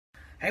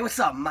Hey, what's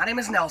up? My name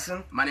is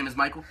Nelson. My name is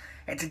Michael.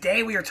 And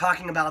today we are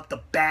talking about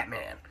The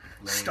Batman,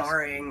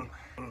 starring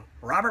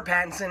Robert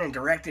Pattinson and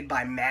directed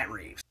by Matt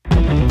Reeves.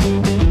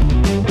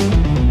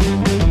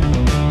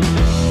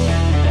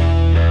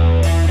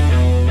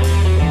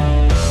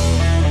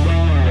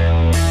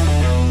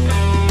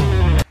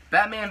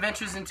 Batman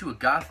ventures into a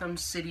Gotham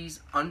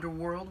City's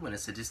underworld when a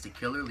sadistic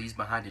killer leaves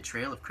behind a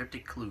trail of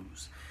cryptic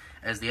clues.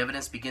 As the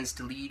evidence begins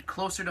to lead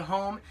closer to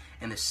home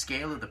and the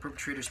scale of the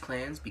perpetrator's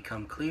plans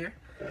become clear,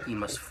 he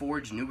must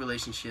forge new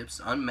relationships,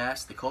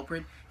 unmask the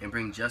culprit, and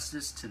bring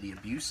justice to the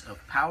abuse of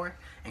power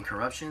and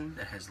corruption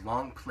that has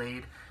long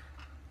plagued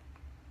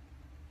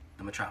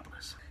the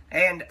metropolis.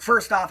 And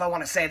first off, I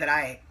want to say that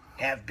I've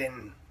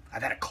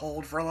had a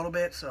cold for a little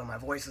bit, so my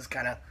voice is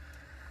kind of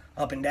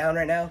up and down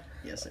right now.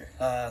 Yes,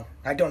 sir.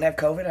 I don't have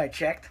COVID, I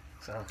checked,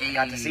 so I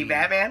got to see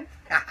Batman.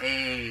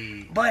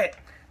 Hey. But,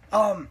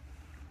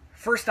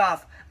 first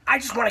off, I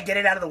just want to get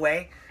it out of the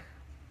way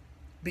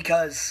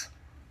because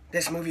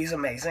this movie's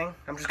amazing.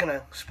 I'm just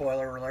gonna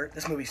spoiler alert.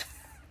 This movie's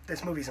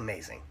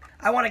amazing.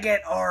 I want to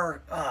get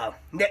our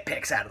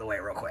nitpicks out of the way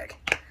real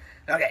quick.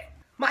 Okay,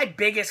 my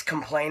biggest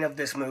complaint of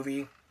this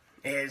movie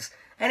is,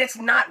 and it's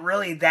not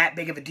really that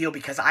big of a deal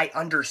because I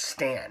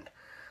understand,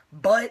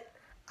 but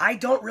I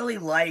don't really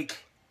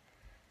like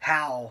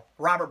how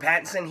Robert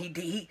Pattinson.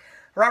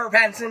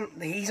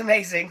 He's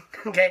amazing.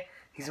 Okay,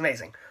 he's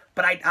amazing.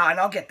 But and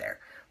I'll get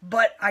there.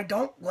 But I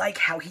don't like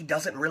how he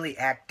doesn't really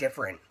act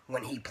different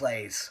when he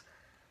plays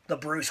the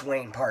Bruce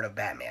Wayne part of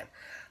Batman.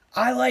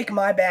 I like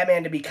my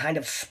Batman to be kind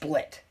of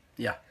split.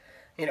 Yeah.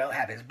 You know,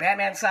 have his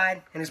Batman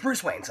side and his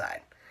Bruce Wayne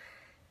side.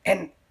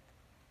 And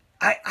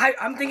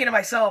I'm thinking to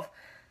myself,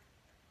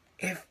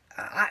 if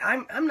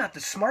I'm not the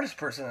smartest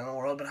person in the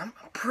world, but I'm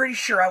pretty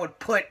sure I would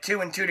put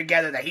two and two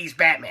together that he's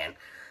Batman.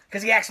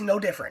 Because he acts no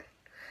different.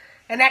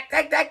 And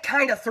that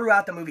kind of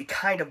throughout the movie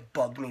kind of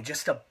bugged me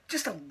just a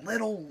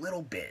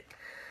little bit.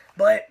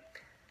 But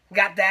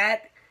got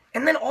that.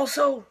 And then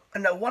also,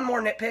 one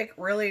more nitpick,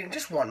 really,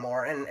 just one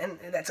more, and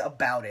that's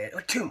about it.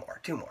 Or two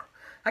more.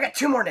 I got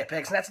two more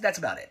nitpicks, and that's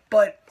about it.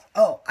 But,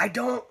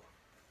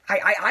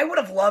 I would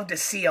have loved to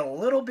see a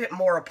little bit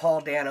more of Paul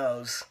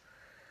Dano's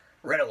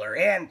Riddler,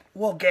 and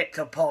we'll get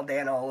to Paul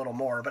Dano a little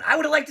more, but I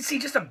would have liked to see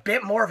just a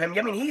bit more of him.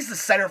 I mean, he's the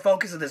center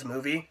focus of this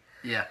movie.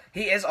 Yeah.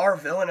 He is our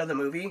villain of the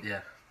movie. Yeah.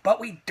 But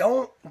we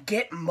don't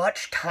get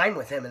much time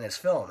with him in this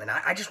film, and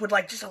I just would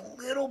like just a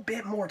little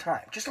bit more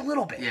time. Just a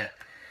little bit. Yeah.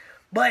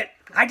 But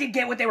I did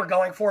get what they were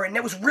going for, and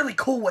it was really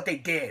cool what they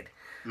did.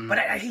 Mm-hmm.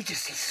 But he's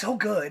so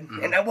good,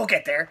 and we'll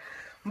get there.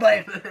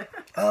 But,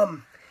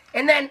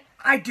 and then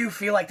I do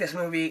feel like this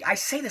movie, I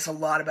say this a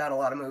lot about a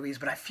lot of movies,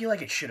 but I feel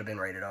like it should have been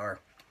rated R.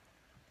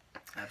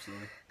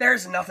 Absolutely.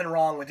 There's nothing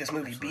wrong with this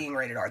movie being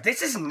rated R.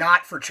 This is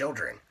not for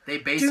children. They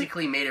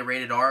basically made it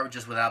rated R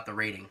just without the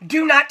rating.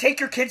 Do not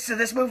take your kids to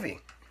this movie.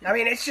 I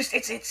mean, it's just,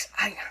 it's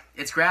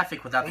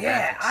graphic without the graphics.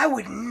 Yeah, I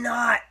would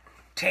not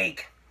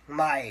take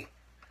my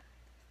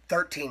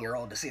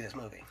 13-year-old to see this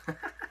movie.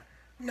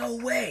 No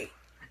way.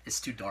 It's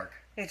too dark.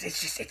 It's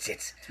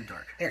too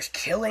dark. There's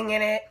killing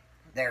in it.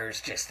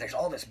 There's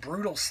all this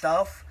brutal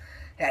stuff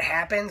that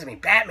happens. I mean,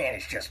 Batman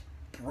is just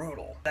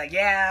brutal. Like,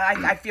 yeah,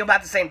 I feel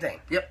about the same thing.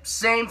 Yep,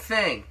 same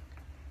thing.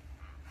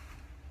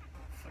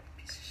 Fucking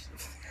piece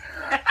of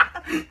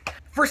shit.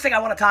 First thing I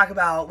want to talk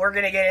about, we're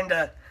going to get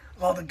into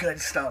all the good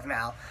stuff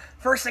now.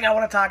 First thing I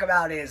want to talk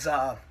about is,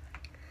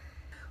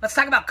 let's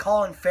talk about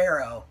Colin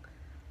Farrell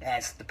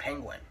as the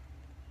Penguin.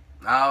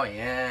 Oh,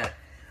 yeah.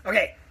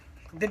 Okay,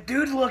 the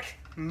dude looked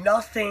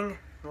nothing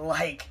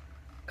like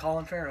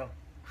Colin Farrell.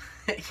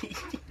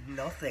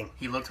 Nothing.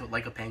 He looked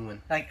like a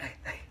penguin.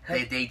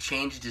 They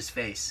changed his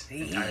face.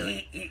 He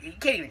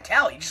can't even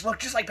tell. He just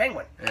looked just like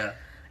Penguin. Yeah.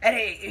 And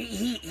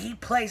he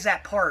plays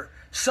that part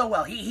so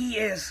well. He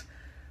is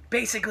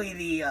basically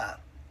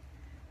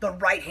the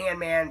right-hand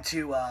man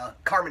to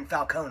Carmen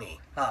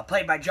Falcone,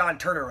 played by John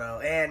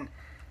Turturro. And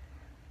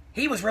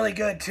he was really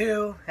good,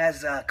 too,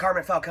 as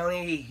Carmen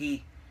Falcone.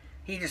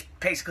 He just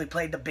basically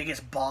played the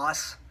biggest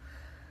boss.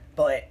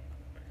 But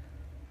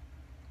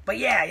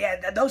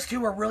yeah, those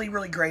two were really,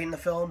 really great in the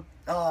film.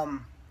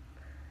 And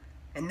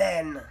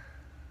then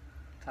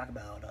talk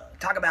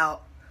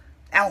about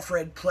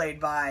Alfred, played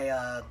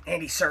by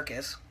Andy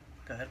Serkis.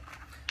 Go ahead.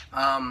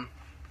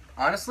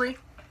 Honestly,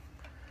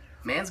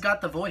 man's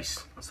got the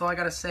voice. That's all I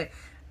gotta say.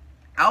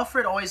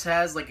 Alfred always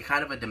has like a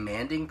kind of a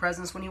demanding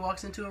presence when he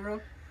walks into a room.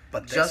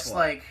 But just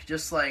like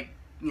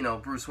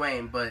Bruce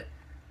Wayne, but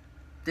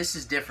this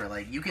is different.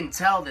 Like, you can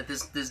tell that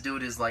this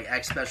dude is like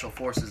ex-special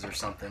forces or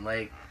something.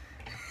 Like,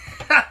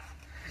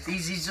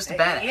 he's just a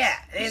badass. Yeah,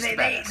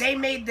 they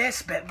made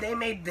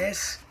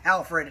this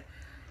Alfred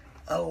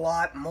a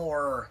lot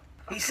more.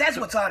 He says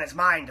what's on his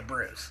mind to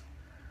Bruce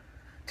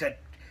to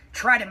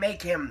try to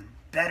make him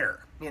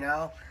better. You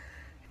know.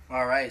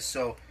 All right,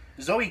 so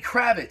Zoe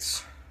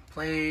Kravitz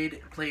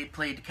played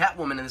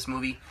Catwoman in this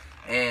movie,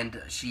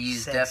 and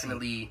she's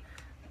definitely.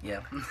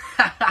 Yeah.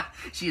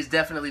 She is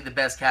definitely the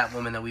best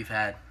Catwoman that we've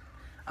had.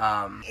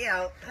 You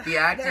know,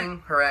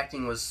 her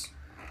acting was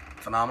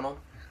phenomenal.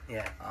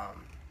 Yeah.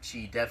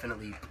 she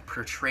definitely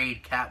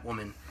portrayed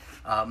Catwoman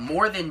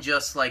more than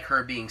just like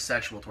her being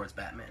sexual towards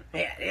Batman.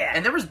 Yeah.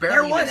 And there was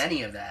barely even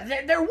any of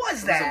that. There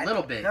was that. It was a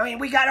little bit. I mean,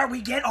 we get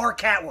our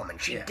Catwoman.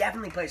 She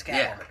definitely plays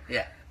Catwoman.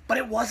 Yeah. But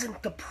it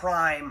wasn't the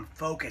prime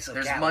focus of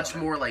Catwoman. There's much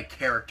more like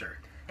character.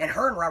 And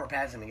her and Robert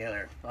Pattinson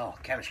together,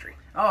 chemistry.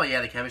 Oh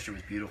yeah, the chemistry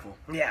was beautiful.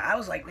 Yeah, I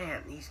was like,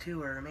 man, these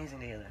two are amazing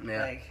together.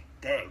 Yeah. Like,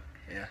 dang.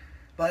 Yeah.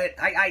 But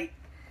I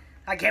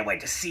can't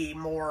wait to see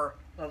more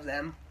of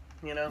them.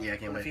 You know, yeah, I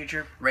can't in the wait.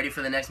 future. Ready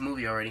for the next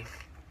movie already?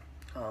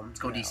 Let's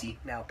go DC.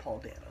 Now Paul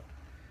Dano.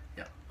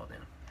 Yeah, Paul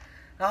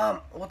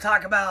Dano. We'll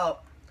talk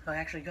about. Oh,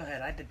 actually, go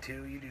ahead. I did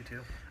two. You do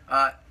too.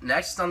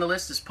 Next on the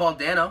list is Paul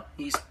Dano.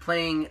 He's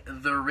playing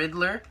the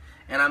Riddler,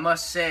 and I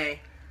must say,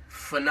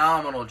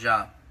 phenomenal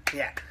job.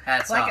 Yeah.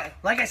 Hats off.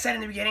 Like I said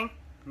in the beginning,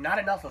 not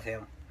enough of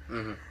him.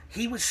 Mm-hmm.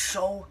 He was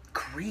so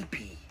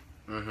creepy.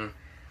 Mm-hmm.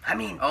 I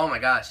mean, oh my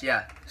gosh,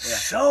 yeah.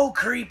 So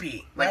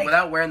creepy. Like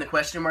without wearing the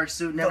question mark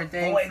suit and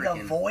everything.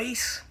 The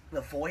voice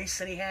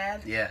that he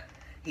had. Yeah.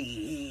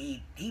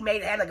 He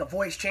had like a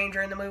voice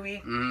changer in the movie.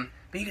 Mm-hmm.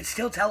 But you could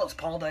still tell it was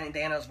Paul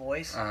Dano's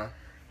voice. Uh-huh.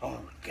 Oh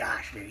my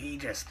gosh, dude, he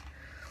just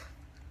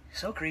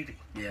so creepy.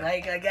 Yeah.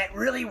 Like that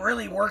really,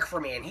 really worked for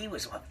me, and he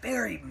was a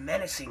very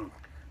menacing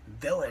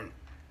villain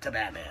to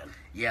Batman.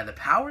 Yeah, the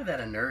power that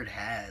a nerd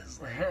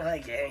has.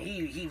 Like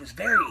he was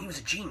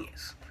a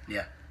genius.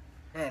 Yeah.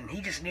 And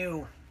he just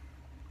knew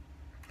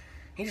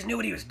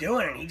what he was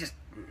doing, and he just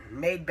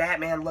made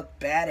Batman look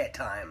bad at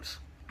times.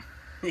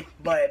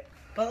 but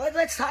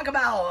let's talk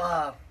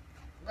about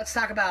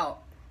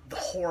the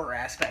horror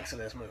aspects of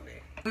this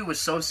movie. It was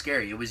so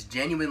scary. It was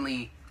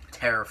genuinely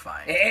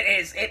terrifying.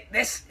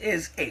 This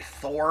is a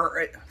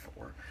Thor.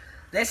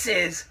 This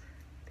is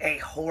a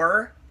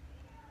horror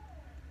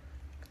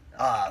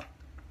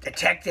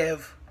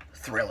detective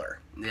thriller.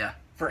 Yeah.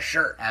 For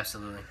sure.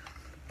 Absolutely.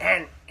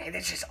 And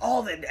it's just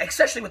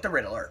especially with the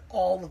Riddler,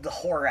 all of the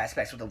horror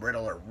aspects of the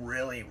Riddler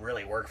really,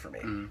 really work for me.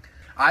 Mm.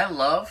 I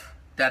love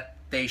that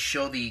they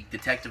show the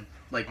detective,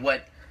 like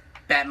what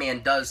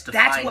Batman does to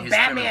find his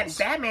criminals.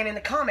 Batman in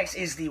the comics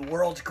is the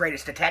world's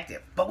greatest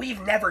detective, but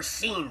we've never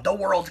seen the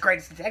world's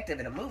greatest detective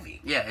in a movie.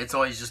 Yeah, it's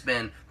always just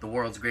been the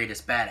world's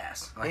greatest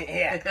badass.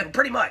 Yeah,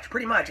 pretty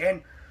much.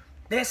 And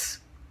this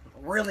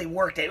really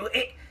worked.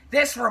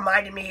 This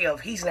reminded me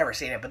of, he's never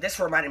seen it, but this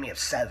reminded me of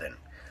Seven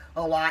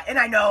a lot. And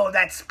I know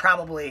that's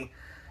probably,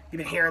 you've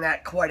been hearing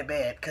that quite a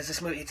bit, because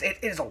this movie, it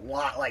is a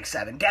lot like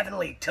Seven.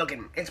 Definitely took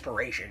an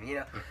inspiration, you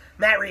know.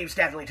 Matt Reeves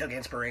definitely took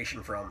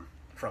inspiration from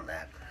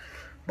that.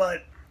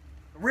 But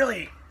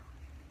really,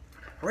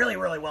 really,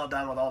 really well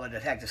done with all the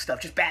detective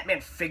stuff. Just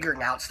Batman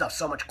figuring out stuff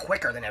so much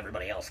quicker than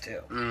everybody else, too.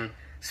 Mm.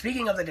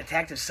 Speaking of the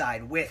detective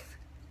side, with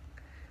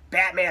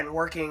Batman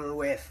working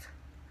with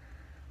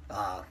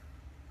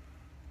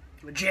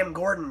Jim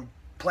Gordon,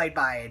 played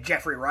by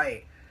Jeffrey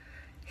Wright,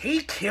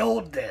 he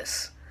killed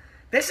this.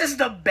 This is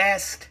the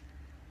best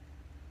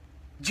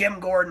Jim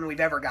Gordon we've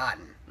ever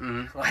gotten.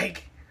 Mm-hmm.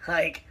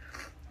 Like,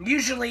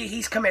 usually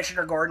he's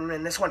Commissioner Gordon,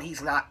 and this one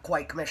he's not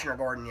quite Commissioner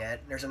Gordon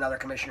yet. There's another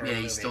commissioner in the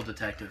movie. He's still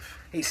detective.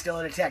 He's still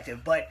a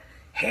detective, but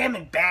him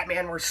and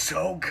Batman were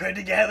so good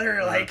together.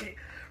 Mm-hmm. Like,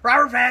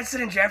 Robert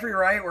Pattinson and Jeffrey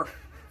Wright were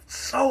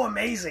so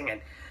amazing, and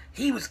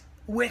he was,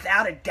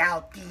 without a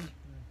doubt, the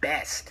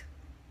best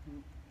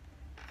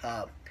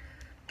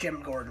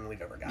Jim Gordon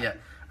we've ever gotten. Yeah.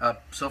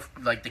 So,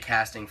 like, the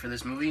casting for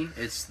this movie,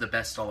 it's the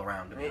best all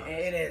around, to be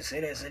honest.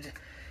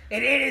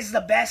 It is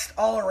the best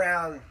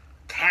all-around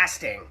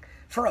casting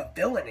for a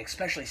villain,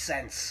 especially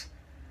since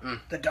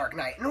The Dark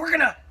Knight. And we're going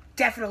to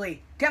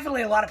definitely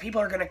a lot of people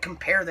are going to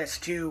compare this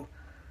to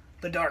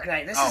The Dark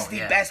Knight. This is the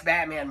best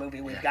Batman movie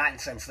we've gotten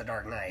since The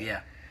Dark Knight. Yeah.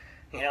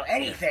 You know,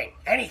 anything.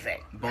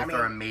 Both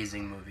are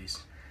amazing movies.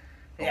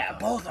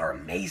 Both are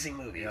amazing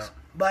movies. Yeah.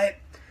 But,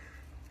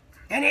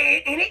 and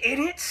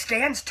it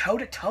stands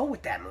toe-to-toe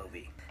with that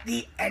movie.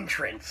 The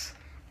entrance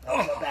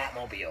of the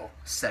Batmobile.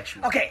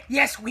 Sexual. Okay,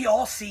 yes, we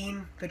all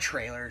seen the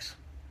trailers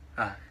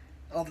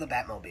of the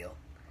Batmobile.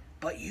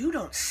 But you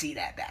don't see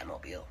that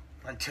Batmobile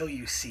until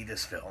you see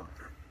this film.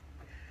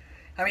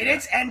 I mean,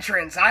 its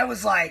entrance, I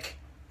was like,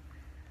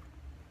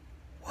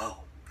 whoa.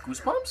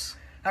 Goosebumps?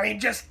 I mean,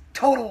 just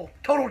total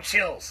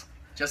chills.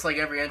 Just like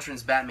every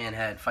entrance Batman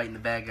had fighting the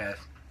bad guys.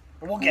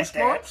 We'll get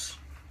there.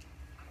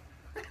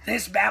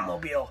 This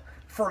Batmobile,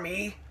 for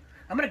me,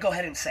 I'm going to go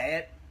ahead and say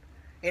it.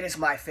 It is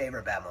my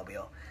favorite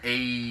Batmobile.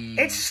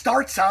 It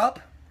starts up,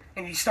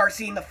 and you start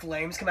seeing the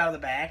flames come out of the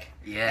back.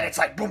 Yeah. And it's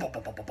like boom, boom,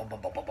 boom, boom, boom, boom,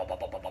 boom, boom, boom, boom,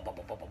 boom, boom,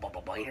 boom, boom, boom,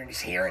 boom, boom. You're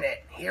just hearing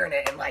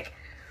it, and like,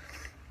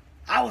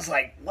 I was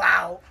like,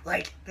 wow,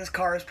 like this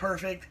car is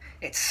perfect.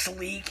 It's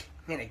sleek,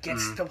 and it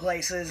gets to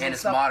places, and it's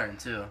stuff. modern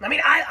too. I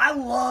mean, I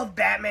love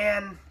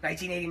Batman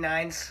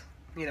 1989's,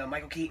 you know,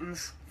 Michael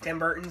Keaton's, Tim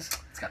Burton's.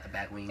 It's got the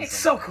back wings. It's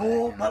so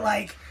cool, but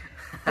like,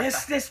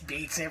 this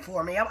beats it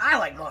for me. I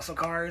like muscle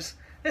cars.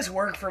 This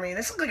worked for me.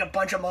 This looks like a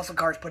bunch of muscle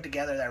cars put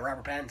together that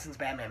Robert Pattinson's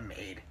Batman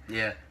made.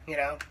 Yeah. You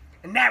know?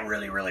 And that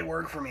really, really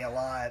worked for me a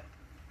lot.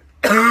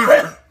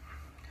 What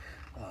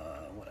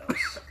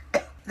else?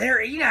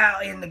 There, you know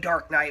how in the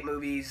Dark Knight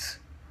movies,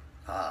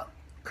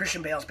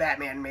 Christian Bale's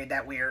Batman made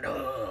that weird,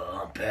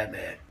 oh, I'm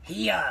Batman.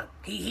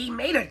 He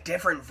made a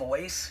different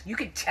voice. You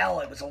could tell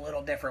it was a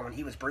little different when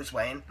he was Bruce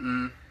Wayne.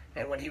 Mm.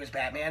 And when he was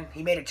Batman,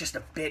 he made it just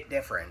a bit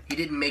different. He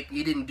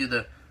didn't do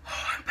the,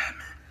 oh, I'm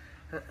Batman.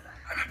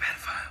 I'm a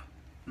pedophile.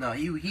 No,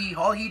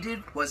 all he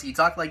did was he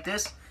talked like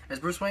this as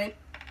Bruce Wayne,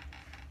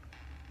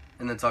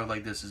 and then talked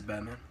like this as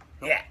Batman.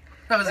 Yeah.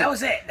 That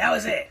was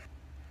it.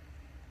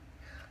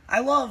 I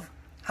love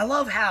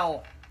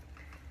how,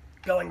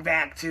 going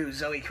back to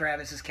Zoe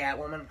Kravitz's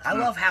Catwoman, I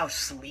love how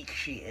sleek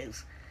she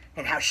is,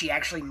 and how she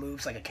actually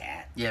moves like a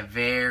cat. Yeah,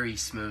 very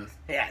smooth.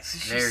 Yeah,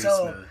 she's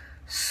so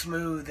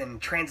smooth and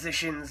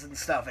transitions and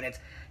stuff, and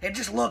it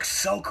just looks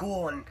so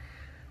cool.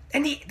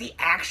 And the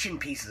action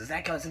pieces,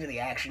 that comes into the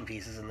action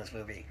pieces in this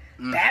movie.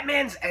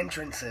 Batman's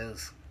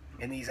entrances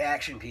in these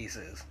action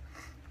pieces.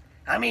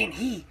 I mean,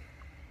 he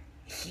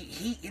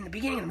in the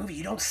beginning of the movie,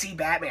 you don't see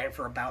Batman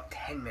for about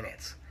 10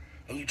 minutes.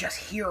 And you just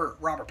hear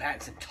Robert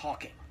Pattinson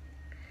talking.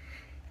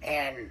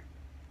 And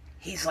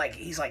he's like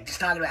just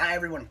talking about how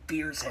everyone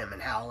fears him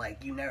and how,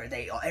 like,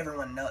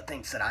 everyone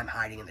thinks that I'm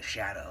hiding in the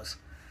shadows.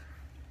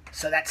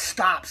 So that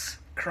stops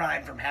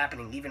crime from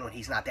happening even when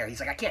he's not there. He's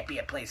like, I can't be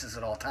at places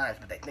at all times,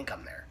 but they think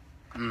I'm there.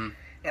 Mm.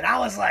 And I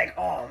was like,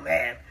 oh,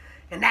 man.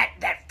 And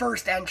that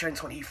first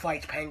entrance when he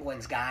fights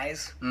Penguin's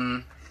guys.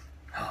 Mm.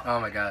 Oh,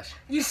 my gosh.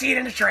 You see it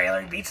in the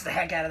trailer. He beats the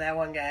heck out of that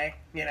one guy,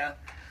 you know.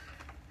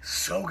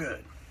 So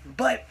good.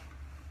 But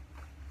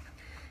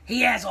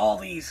he has all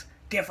these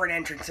different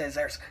entrances.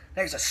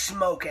 There's a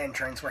smoke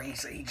entrance where he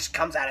just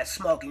comes out of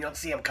smoke and you don't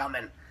see him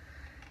coming.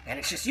 And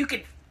it's just, you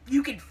could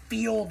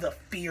feel the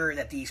fear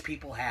that these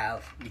people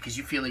have. Because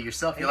you feel it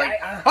yourself. You're like,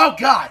 oh,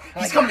 God,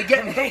 he's coming to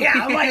get me. Yeah,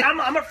 I'm like,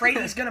 I'm afraid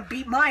he's going to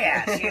beat my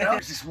ass, you know?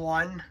 There's this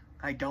one,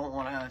 I don't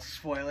want to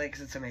spoil it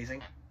because it's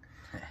amazing.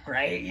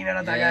 Right? You know what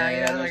I'm talking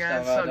about?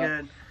 It's so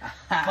good.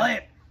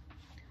 But,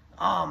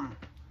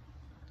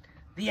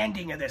 the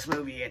ending of this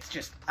movie, it's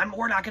just,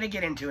 we're not going to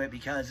get into it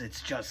because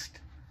it's just,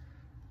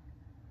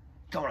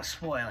 don't want to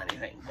spoil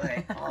anything,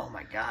 but, oh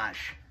my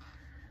gosh.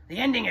 The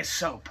ending is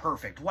so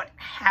perfect. What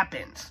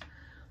happens?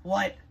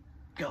 What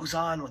goes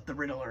on with the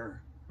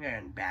Riddler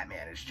and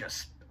Batman is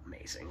just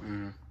amazing.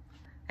 Mm.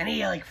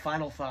 Any, like,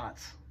 final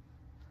thoughts?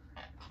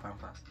 Final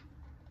thoughts.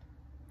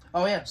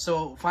 Oh, yeah,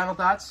 so, final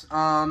thoughts.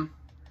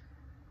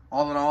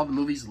 All in all, the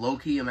movie's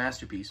low-key a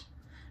masterpiece.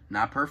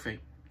 Not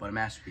perfect, but a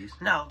masterpiece.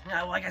 No,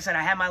 like I said,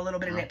 I have my little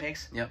bit of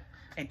nitpicks. Yep.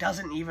 It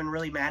doesn't even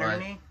really matter to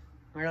me.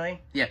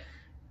 Really? Yeah.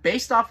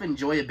 Based off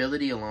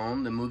enjoyability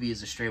alone, the movie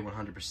is a straight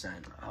 100%.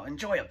 Oh,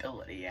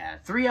 enjoyability, yeah.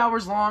 3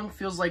 hours long,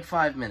 feels like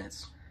 5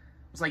 minutes.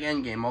 It's like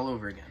Endgame all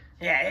over again.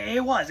 Yeah,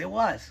 it was.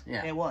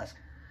 Yeah. It was.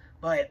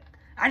 But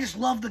I just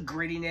love the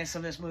grittiness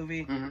of this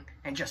movie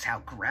and just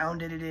how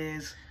grounded it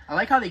is. I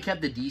like how they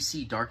kept the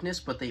DC darkness,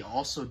 but they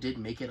also did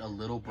make it a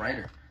little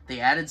brighter. Yeah. They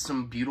added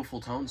some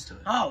beautiful tones to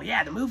it. Oh,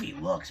 yeah, the movie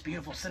looks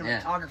beautiful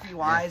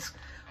cinematography-wise.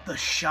 Yeah. The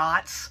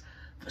shots,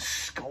 the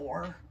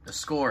score. The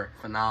score,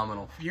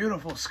 phenomenal.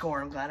 Beautiful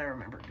score. I'm glad I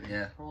remembered it.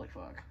 Yeah. Holy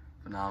fuck.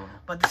 Phenomenal.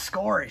 But the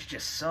score is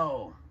just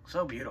so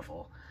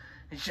beautiful.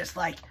 It's just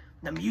like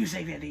the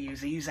music that they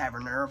use that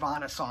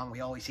Nirvana song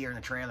we always hear in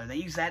the trailer. They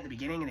use that at the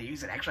beginning, and they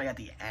use it actually at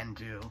the end,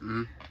 too.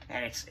 Mm-hmm.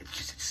 And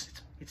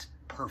it's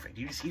perfect.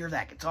 You just hear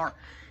that guitar.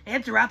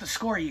 And throughout the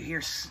score, you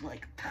hear,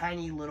 like,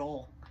 tiny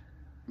little...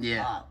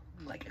 Yeah.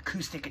 Like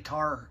acoustic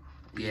guitar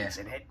beats,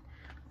 and it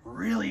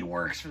really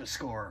works for the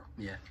score.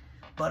 Yeah.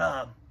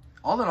 But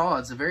all in all,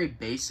 it's a very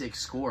basic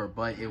score,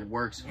 but it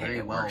works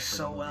very well. It works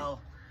so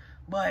well.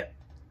 But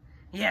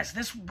yes,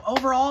 this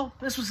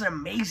was an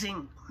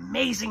amazing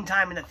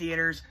time in the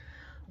theaters.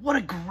 What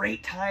a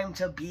great time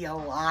to be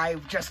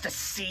alive just to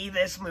see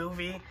this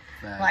movie.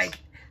 Facts. Like,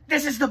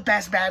 this is the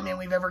best Batman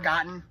we've ever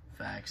gotten.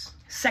 Facts.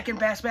 Second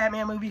best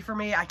Batman movie for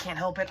me. I can't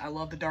help it. I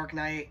love The Dark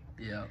Knight.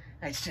 Yeah.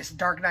 It's just,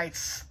 Dark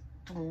Knight's,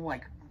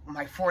 like,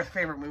 my fourth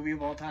favorite movie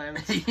of all time.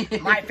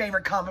 It's my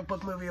favorite comic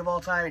book movie of all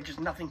time. It just,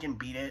 nothing can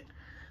beat it.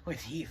 With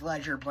Heath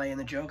Ledger playing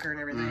the Joker and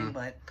everything.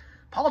 But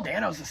Paul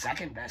Dano's the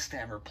second best to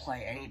ever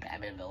play any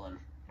Batman villain,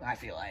 I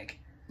feel like.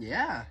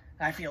 Yeah.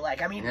 I feel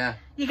like. I mean,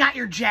 you got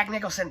your Jack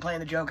Nicholson playing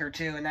the Joker,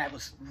 too, and that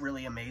was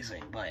really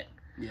amazing. But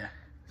yeah,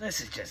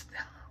 this is just,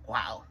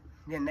 wow.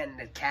 And then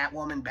the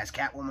Catwoman, best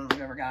Catwoman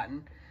we've ever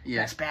gotten.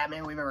 Yeah. Best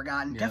Batman we've ever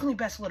gotten. Yeah. Definitely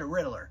best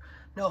Riddler.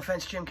 No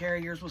offense, Jim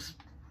Carrey, yours was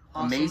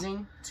awesome.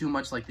 Amazing. Too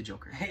much like the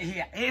Joker.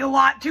 Yeah, a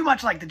lot. Too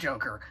much like the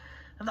Joker.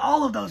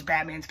 All of those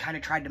Batmans kind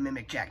of tried to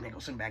mimic Jack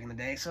Nicholson back in the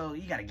day, so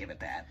you got to give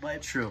it that.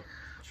 But True.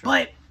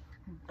 But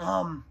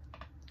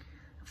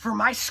for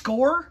my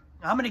score,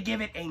 I'm going to give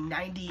it a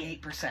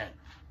 98%. This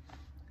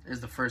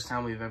is the first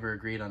time we've ever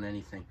agreed on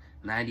anything.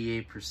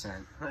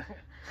 98%.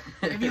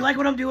 If you like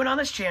what I'm doing on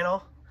this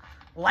channel,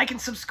 like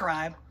and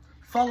subscribe.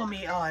 Follow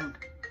me on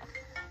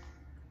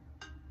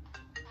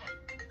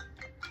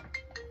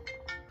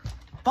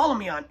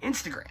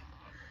Instagram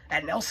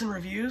at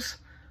NelsonReviews.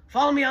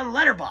 Follow me on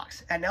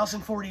Letterboxd at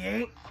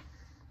Nelson48.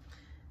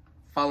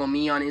 Follow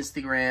me on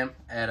Instagram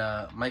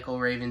at Michael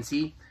Raven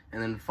T.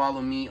 And then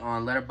follow me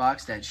on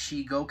Letterboxd at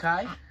She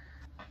Gokai.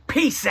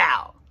 Peace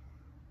out.